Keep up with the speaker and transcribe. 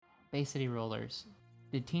Bay City Rollers.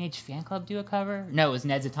 Did Teenage Fan Club do a cover? No, it was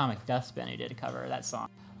Ned's Atomic Dustbin who did a cover of that song.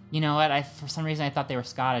 You know what? For some reason I thought they were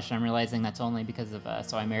Scottish, and I'm realizing that's only because of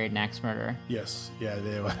So I Married an Axe Murderer. Yes. Yeah,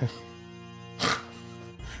 they were.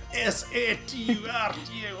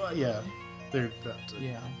 S-A-T-U-R-T-U-R. Yeah.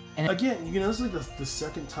 Yeah. And again, you know, this is like the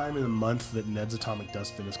second time in a month that Ned's Atomic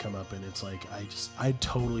Dustbin has come up, and it's like I'd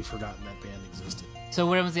totally forgotten that band existed. So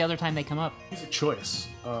when was the other time they come up? Music Choice.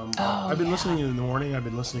 I've been listening in the morning. I've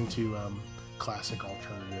been listening to classic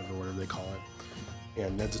alternative or whatever they call it,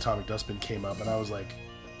 and Ned's Atomic Dustbin came up, and I was like,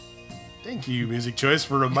 thank you, Music Choice,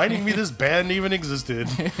 for reminding me this band even existed.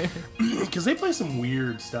 Because they play some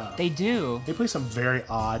weird stuff. They do. They play some very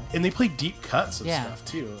odd, and they play deep cuts of stuff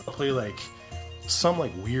too. They'll play like some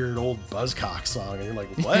like weird old Buzzcock song, and you're like,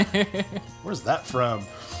 what? Where's that from?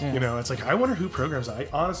 Yeah. You know, it's like, I wonder who programs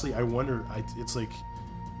that. I wonder. It's like,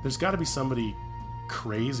 there's got to be somebody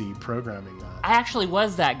crazy programming that. I actually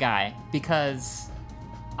was that guy because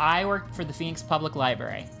I worked for the Phoenix Public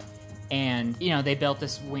Library. And, you know, they built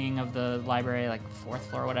this wing of the library, like 4th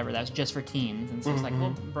floor or whatever, that's just for teens. And so it's like,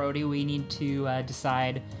 well, Brody, we need to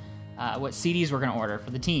decide what CDs we're going to order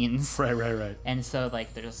for the teens. Right. And so,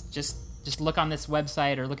 like, there's just look on this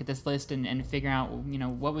website or look at this list and figure out, you know,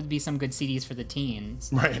 what would be some good CDs for the teens.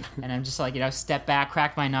 Right. And I'm just like, you know, step back,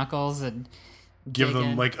 crack my knuckles, and give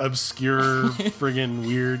them like obscure friggin'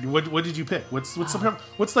 weird. What did you pick? What's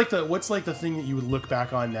like the thing that you would look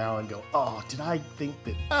back on now and go, oh, did I think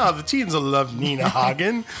that the teens will love Nina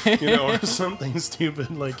Hagen, you know, or something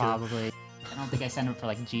stupid like probably. I don't think I signed up for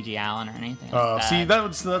like Gigi Allen or anything. See, that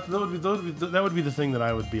would be the thing that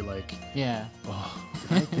I would be like, yeah. Oh,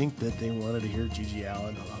 did I think that they wanted to hear Gigi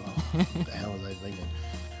Allen? What the hell was I thinking?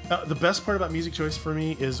 The best part about Music Choice for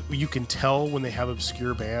me is you can tell when they have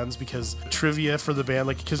obscure bands, because trivia for the band,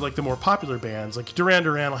 like, because like the more popular bands, like Duran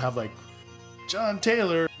Duran will have like John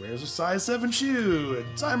Taylor wears a size 7 shoe,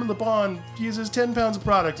 and Simon Le Bon uses 10 pounds of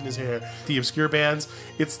product in his hair. The obscure bands,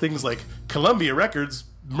 it's things like Columbia Records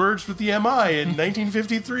merged with the MI in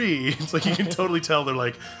 1953. It's like you can totally tell they're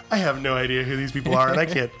like, I have no idea who these people are, and I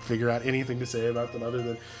can't figure out anything to say about them other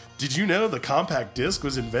than, did you know the compact disc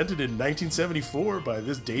was invented in 1974 by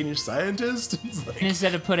this Danish scientist? Like, and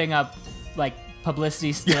instead of putting up like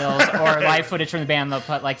publicity stills or live footage from the band,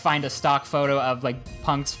 they'll find a stock photo of like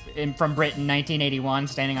punks from Britain 1981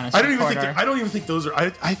 standing on a street corner. I don't even think those are.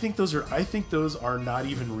 I think those are not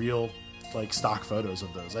even real, like, stock photos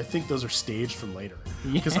of those. I think those are staged from later.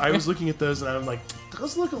 Because I was looking at those and I'm like,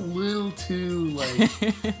 those look a little too, like,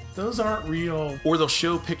 those aren't real. Or they'll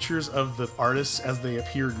show pictures of the artists as they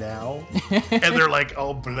appear now, and they're like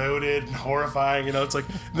all bloated and horrifying. You know, it's like,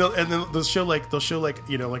 they'll show like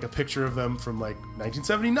you know, like a picture of them from like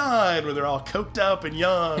 1979 where they're all coked up and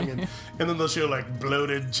young, and then they'll show like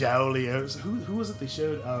bloated, jowly. Who was it they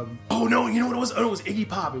showed? Oh no, you know what it was? Oh, it was Iggy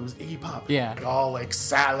Pop. It was Iggy Pop. Yeah, like, all like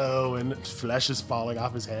sallow and flesh is falling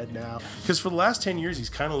off his head now. Because for the last 10 years, he's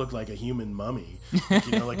kind of looked like a human mummy. Like,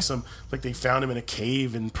 you know, like they found him in a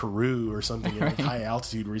cave in Peru or something at like high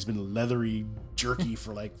altitude where he's been leathery jerky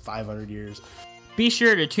for like 500 years. Be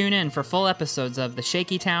sure to tune in for full episodes of the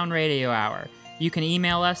Shaky Town Radio Hour. You can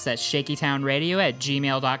email us at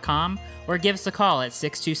shakytownradio@gmail.com or give us a call at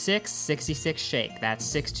 626-66-SHAKE. That's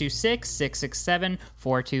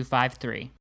 626-667-4253.